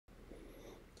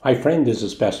Hi friend, this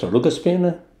is Pastor Lucas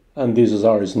Pina, and this is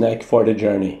our snack for the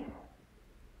journey.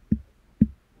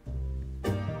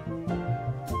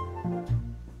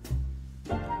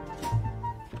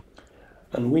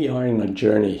 And we are in a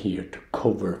journey here to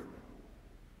cover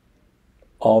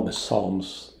all the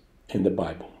Psalms in the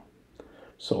Bible.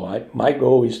 So my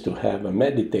goal is to have a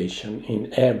meditation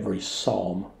in every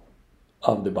Psalm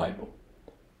of the Bible.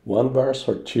 One verse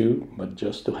or two, but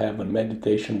just to have a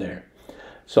meditation there.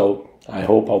 So I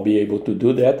hope I'll be able to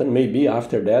do that, and maybe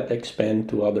after that expand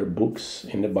to other books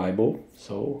in the Bible.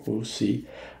 So we'll see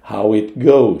how it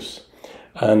goes.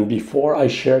 And before I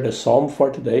share the psalm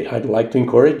for today, I'd like to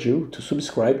encourage you to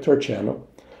subscribe to our channel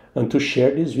and to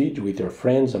share this video with your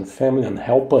friends and family and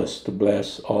help us to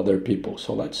bless other people.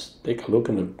 So let's take a look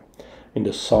in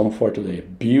the psalm for today.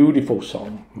 Beautiful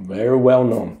psalm, very well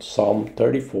known. Psalm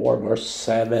 34, verse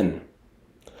 7.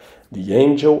 The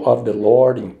angel of the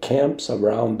Lord encamps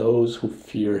around those who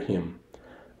fear him,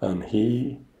 and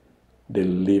he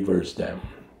delivers them.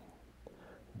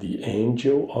 The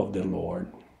angel of the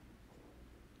Lord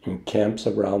encamps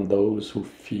around those who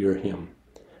fear him,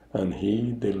 and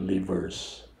he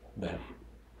delivers them.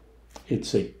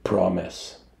 It's a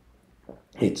promise.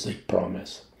 It's a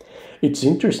promise. It's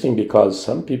interesting because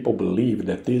some people believe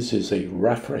that this is a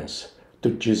reference to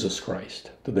Jesus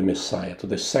Christ, to the Messiah, to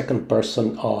the second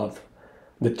person of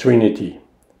the Trinity.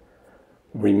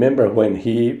 Remember when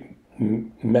he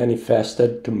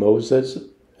manifested to Moses,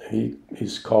 he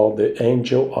is called the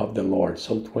angel of the Lord.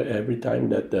 So every time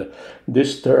that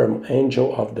this term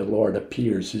angel of the Lord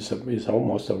appears is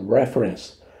almost a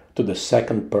reference to the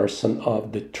second person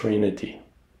of the Trinity,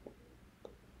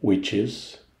 which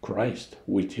is Christ,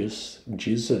 which is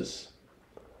Jesus.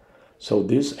 So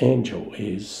this angel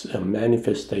is a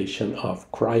manifestation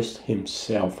of Christ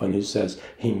himself, and he says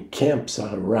he encamps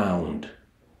around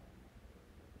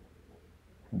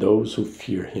those who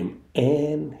fear him,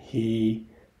 and he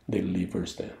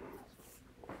delivers them.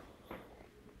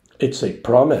 It's a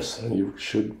promise, and you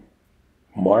should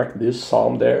mark this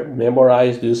psalm there,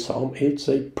 memorize this psalm. It's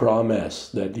a promise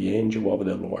that the angel of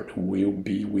the Lord will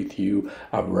be with you,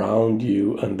 around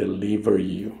you, and deliver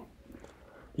you.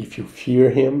 If you fear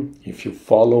him, if you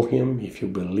follow him, if you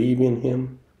believe in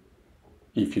him,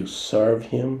 if you serve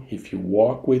him, if you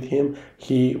walk with him,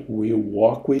 he will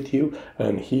walk with you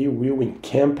and he will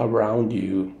encamp around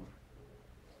you.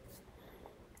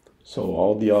 So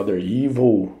all the other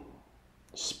evil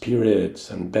spirits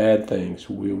and bad things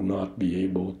will not be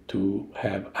able to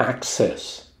have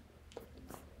access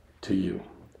to you.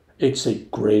 It's a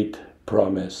great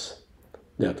promise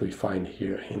that we find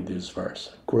here in this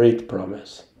verse. Great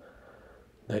promise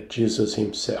that Jesus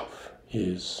himself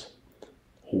is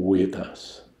with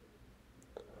us.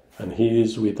 And he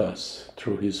is with us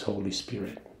through his Holy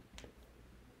Spirit,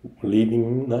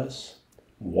 leading us,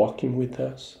 walking with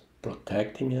us,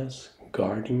 protecting us,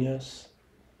 guarding us,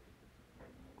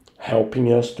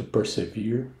 helping us to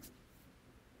persevere,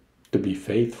 to be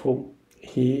faithful.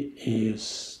 He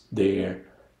is there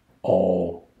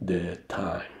all the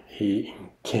time. He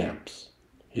encamps,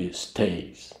 he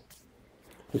stays.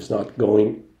 He's not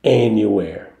going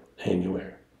anywhere.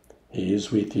 He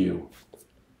is with you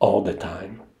all the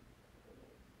time,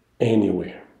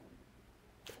 anywhere.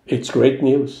 It's great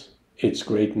news. It's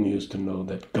great news to know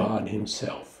that God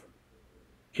himself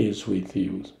is with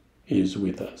you, is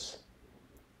with us,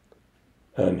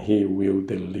 and he will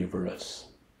deliver us.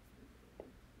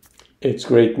 It's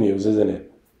great news, isn't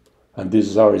it? And this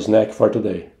is our snack for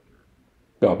today.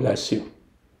 God bless you.